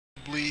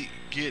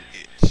get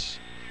it.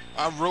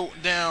 I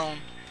wrote down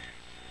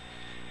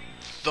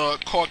the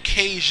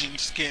Caucasian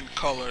skin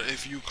color,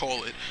 if you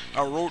call it.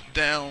 I wrote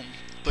down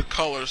the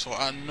color so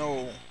I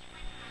know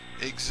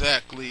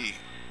exactly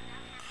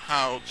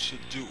how to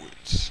do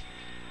it.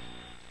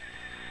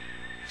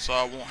 So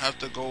I won't have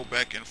to go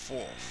back and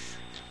forth.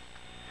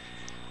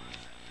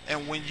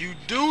 And when you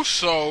do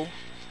so,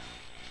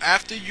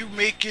 after you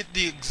make it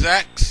the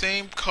exact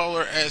same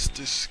color as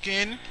the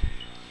skin,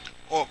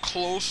 or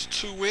close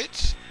to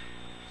it,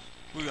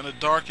 we're going to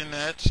darken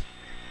that,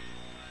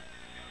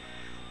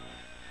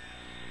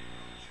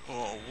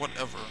 or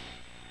whatever.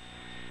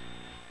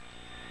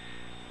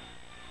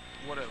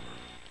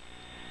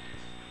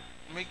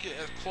 Make it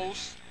as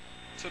close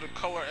to the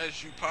color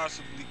as you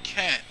possibly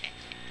can.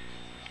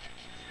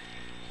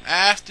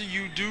 After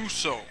you do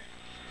so,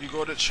 you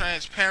go to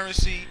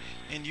transparency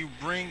and you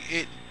bring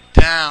it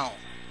down.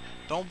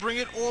 Don't bring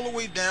it all the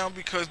way down,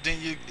 because then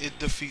it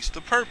defeats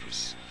the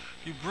purpose.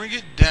 You bring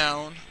it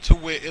down to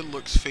where it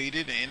looks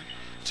faded in,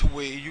 to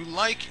where you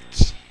like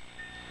it.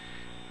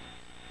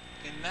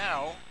 And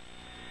now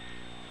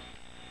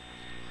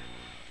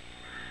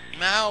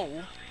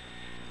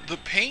the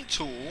paint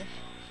tool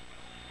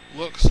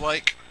looks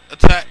like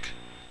Attack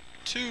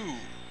 2.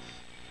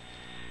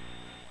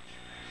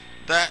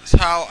 That's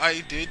how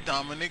I did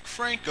Dominic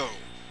Franco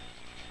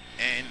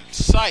and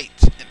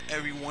Sight and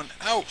everyone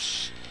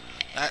else.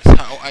 That's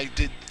how I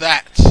did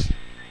that.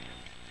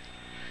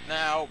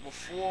 Now,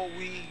 before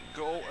we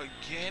go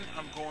again,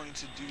 I'm going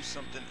to do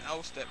something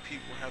else that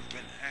people have been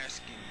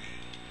asking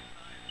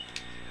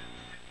me.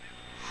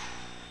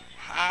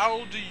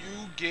 How do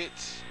you get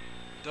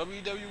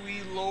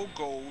WWE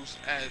logos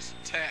as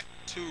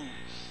tattoos?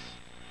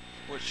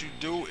 What you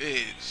do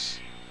is,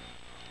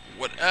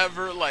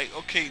 whatever, like,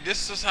 okay,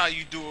 this is how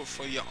you do it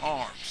for your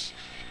arms.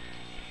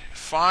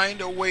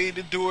 Find a way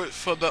to do it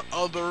for the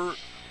other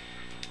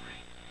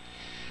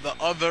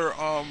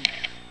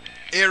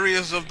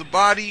areas of the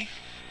body.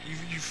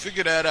 You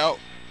figure that out,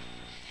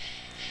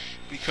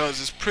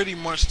 because it's pretty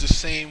much the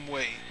same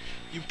way.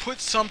 You put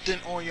something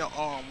on your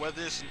arm,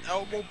 whether it's an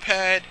elbow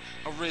pad,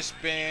 a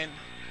wristband,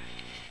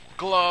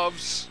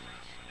 gloves,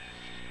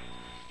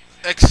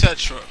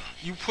 etc.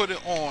 You put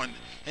it on,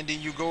 and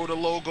then you go to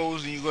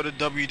logos and you go to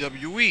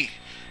WWE.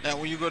 Now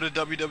when you go to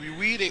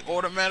WWE, they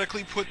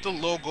automatically put the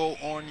logo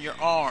on your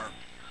arm.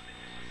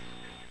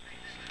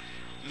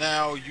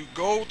 Now you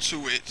go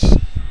to it,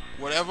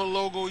 whatever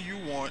logo you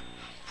want,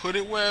 put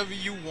it wherever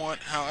you want,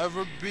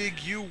 however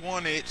big you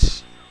want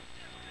it,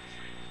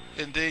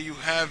 and there you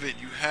have it.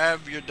 You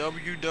have your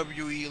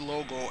WWE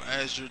logo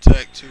as your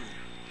tattoo.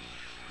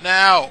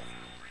 Now,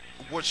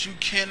 what you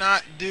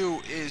cannot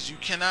do is you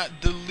cannot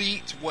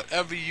delete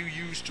whatever you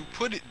used to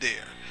put it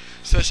there,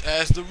 such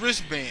as the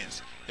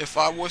wristbands. If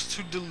I was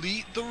to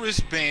delete the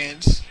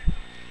wristbands,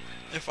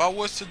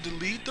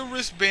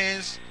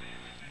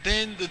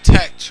 then the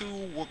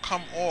tattoo will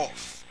come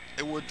off.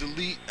 It will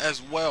delete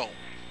as well.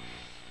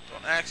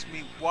 Don't ask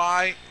me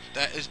why.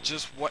 That is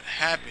just what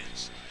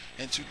happens.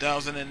 In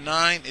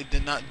 2009, it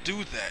did not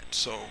do that,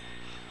 so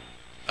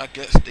I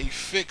guess they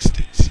fixed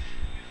it.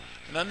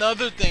 And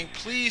another thing,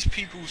 please,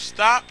 people,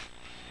 stop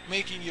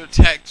making your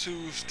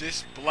tattoos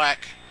this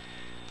black,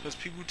 because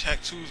people's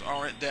tattoos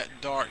aren't that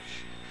dark.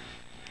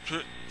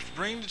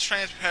 Bring the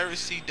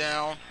transparency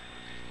down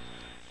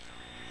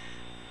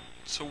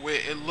to where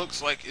it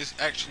looks like it's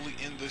actually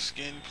in the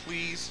skin,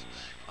 please.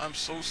 I'm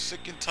so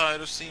sick and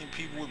tired of seeing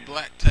people with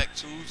black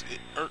tattoos. It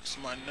irks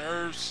my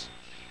nerves.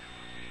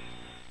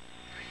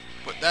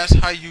 But that's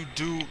how you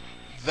do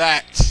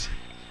that.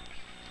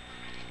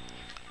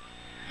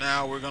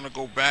 Now we're gonna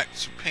go back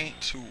to paint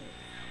tool,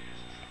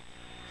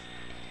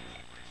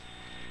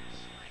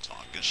 so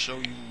I can show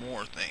you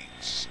more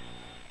things.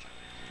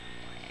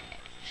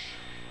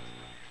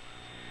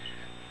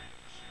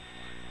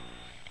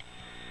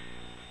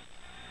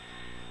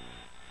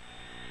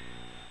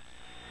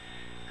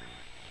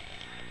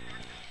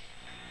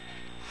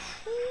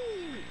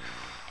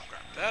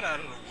 Got that out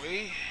of the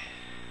way.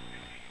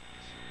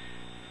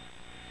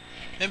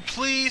 And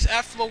please,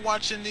 after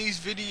watching these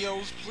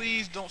videos,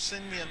 please don't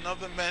send me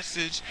another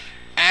message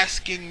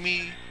asking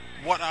me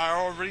what I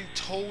already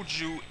told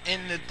you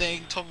in the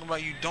thing, talking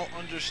about you don't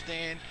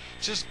understand.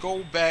 Just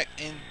go back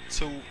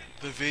into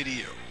the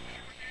video.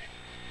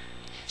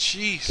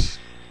 Jeez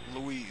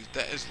Louise,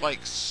 that is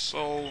like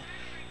so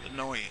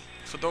annoying.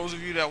 For those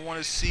of you that want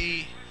to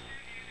see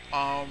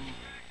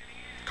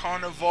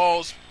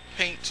Carnival's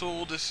paint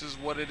tool, this is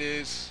what it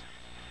is.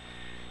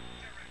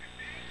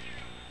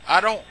 I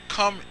don't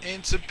come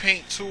into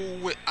paint tool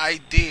with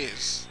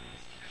ideas.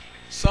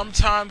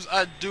 Sometimes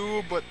I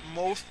do, but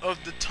most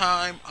of the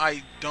time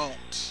I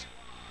don't.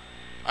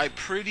 I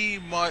pretty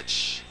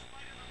much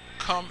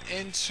come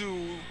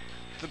into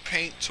the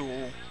paint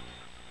tool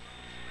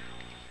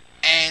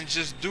and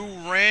just do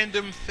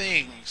random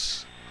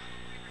things,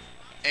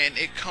 and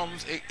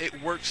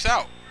it works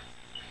out.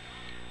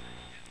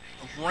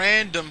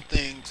 Random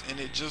things, and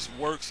it just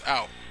works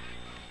out.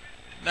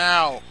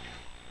 Now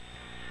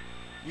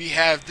we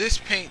have this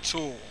paint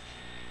tool.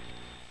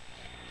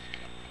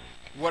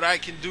 what I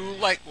can do,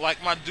 like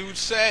my dude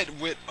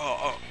said, with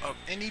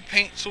any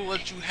paint tool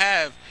that you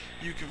have,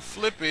 you can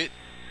flip it.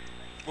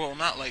 Well,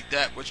 not like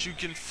that, but you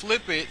can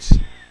flip it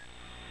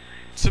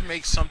to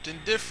make something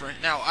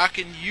different. Now I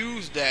can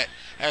use that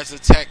as a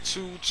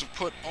tattoo to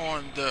put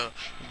on the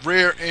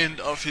rear end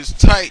of his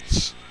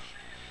tights,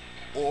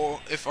 or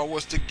if I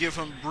was to give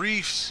him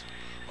briefs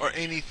or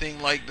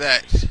anything like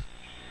that.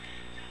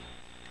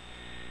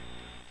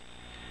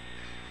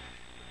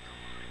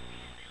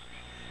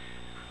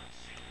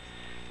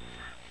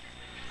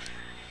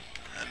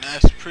 And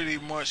that's pretty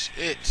much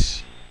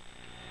it.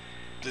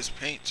 This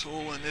paint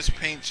tool, and this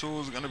paint tool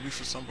is gonna be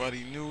for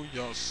somebody new.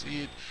 Y'all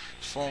see it,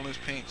 it's following this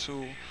paint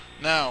tool.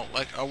 Now,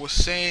 like I was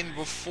saying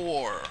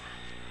before,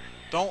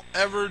 don't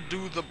ever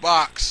do the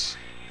box.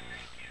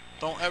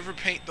 Don't ever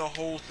paint the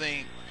whole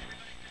thing.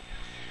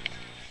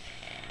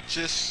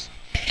 Just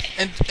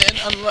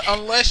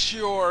unless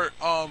your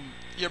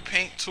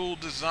paint tool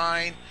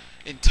design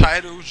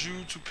entitles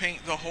you to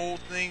paint the whole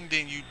thing,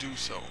 then you do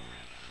so.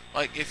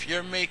 Like if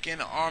you're making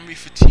an army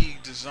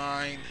fatigue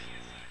design,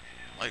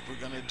 like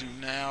we're gonna do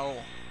now,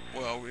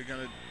 well, we're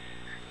gonna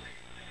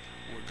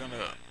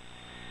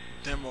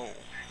demo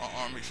our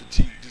army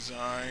fatigue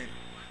design.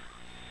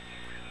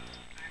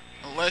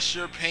 Unless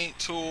your paint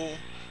tool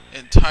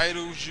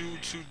entitles you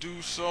to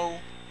do so,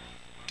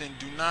 then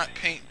do not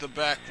paint the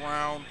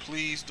background.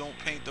 Please don't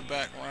paint the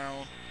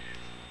background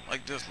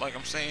like this. Like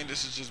I'm saying,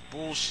 this is just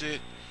bullshit.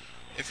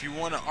 If you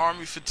want an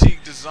army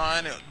fatigue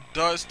design, it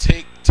does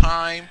take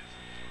time.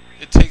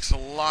 It takes a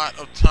lot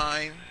of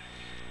time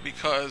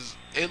because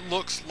it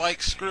looks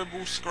like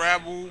scribble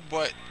scrabble,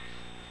 but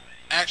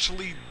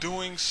actually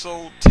doing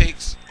so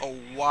takes a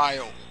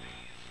while.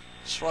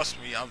 Trust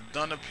me, I've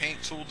done a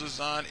paint tool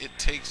design. It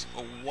takes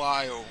a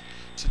while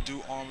to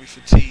do army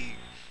fatigue,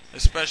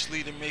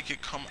 especially to make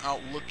it come out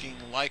looking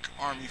like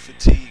army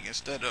fatigue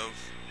instead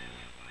of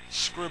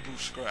scribble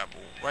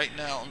scrabble. Right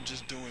now I'm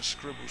just doing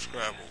scribble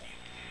scrabble.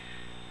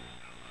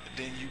 And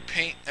then you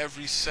paint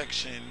every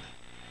section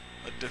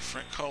a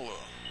different color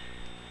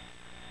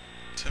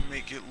to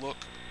make it look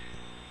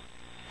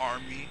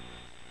army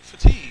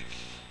fatigue.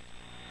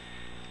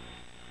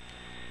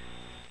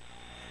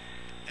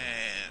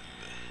 And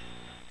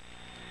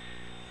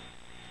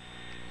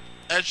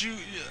as you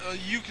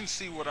can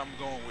see what I'm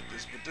going with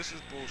this, but this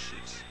is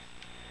bullshit.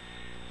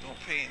 Don't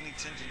pay any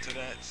attention to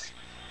that.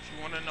 If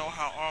you want to know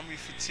how army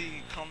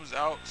fatigue comes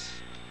out,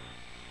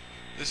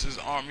 this is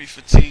army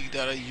fatigue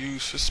that I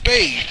use for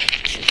Spade.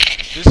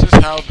 This is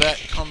how that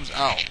comes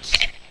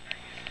out.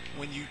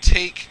 When you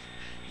take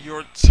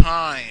your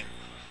time,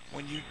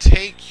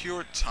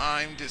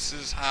 this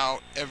is how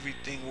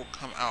everything will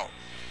come out.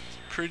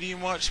 Pretty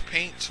much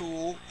paint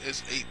tool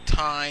is a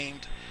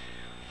timed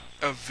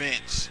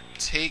event.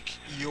 Take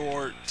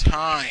your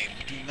time.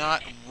 Do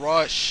not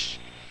rush.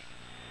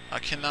 I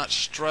cannot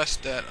stress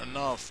that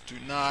enough. Do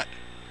not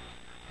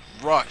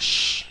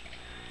rush.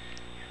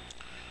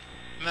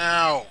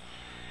 Now,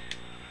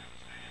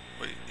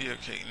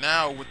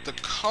 now with the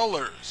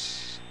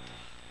colors,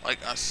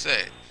 like I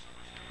said,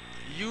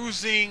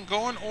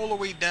 going all the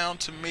way down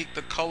to make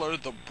the color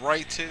the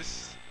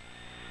brightest,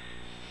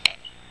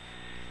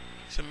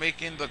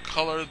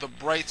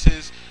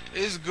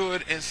 is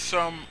good in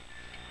some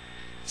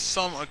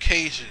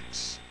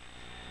occasions.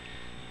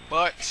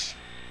 But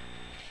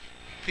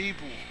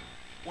people,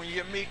 when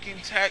you're making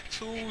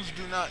tattoos,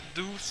 do not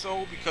do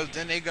so, because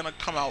then they're gonna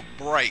come out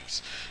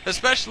bright.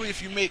 Especially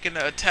if you're making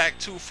a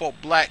tattoo for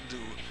a black dude.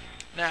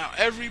 Now,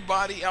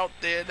 everybody out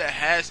there that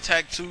has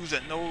tattoos,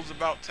 that knows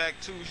about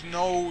tattoos,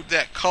 know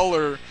that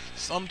color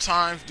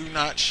sometimes do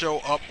not show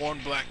up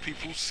on black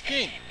people's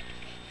skin.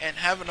 And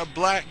having a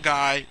black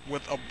guy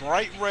with a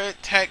bright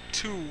red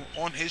tattoo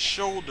on his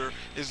shoulder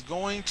is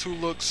going to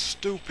look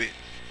stupid.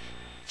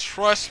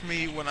 Trust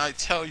me when I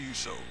tell you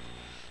so.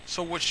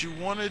 So what you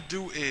want to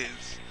do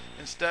is,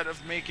 instead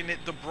of making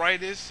it the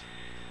brightest,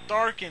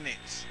 darken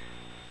it.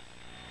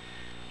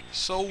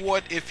 So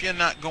what if you're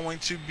not going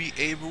to be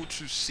able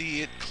to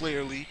see it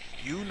clearly?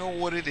 You know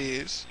what it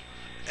is,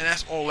 and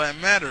that's all that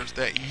matters,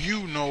 that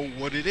you know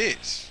what it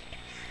is.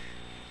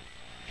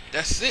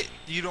 That's it.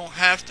 You don't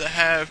have to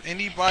have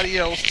anybody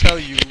else tell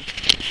you,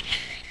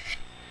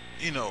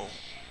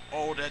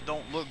 oh, that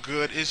don't look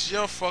good. It's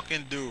your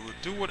fucking dude.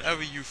 Do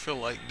whatever you feel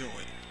like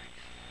doing.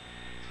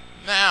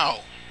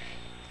 Now,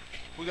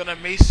 we're gonna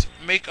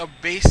make a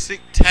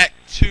basic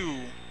tattoo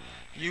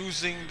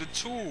using the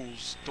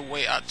tools the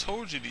way I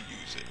told you to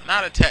use it.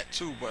 Not a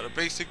tattoo, but a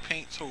basic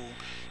paint tool,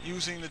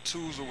 using the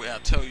tools the way I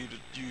tell you to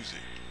use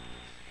it.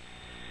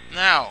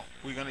 Now,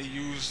 we're gonna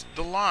use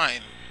the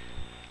line.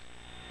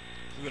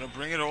 We're gonna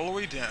bring it all the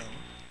way down.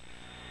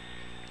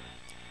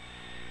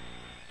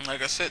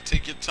 Like I said,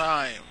 take your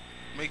time.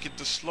 Make it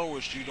the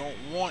slowest. You do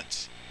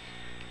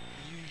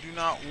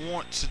not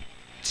want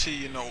to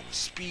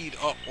speed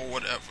up or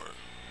whatever.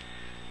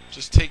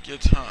 Just take your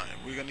time.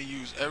 We're going to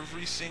use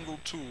every single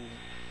tool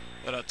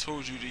that I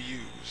told you to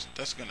use.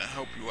 That's going to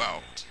help you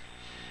out.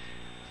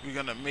 We're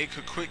going to make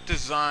a quick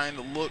design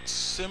that looks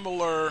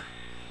similar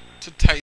to type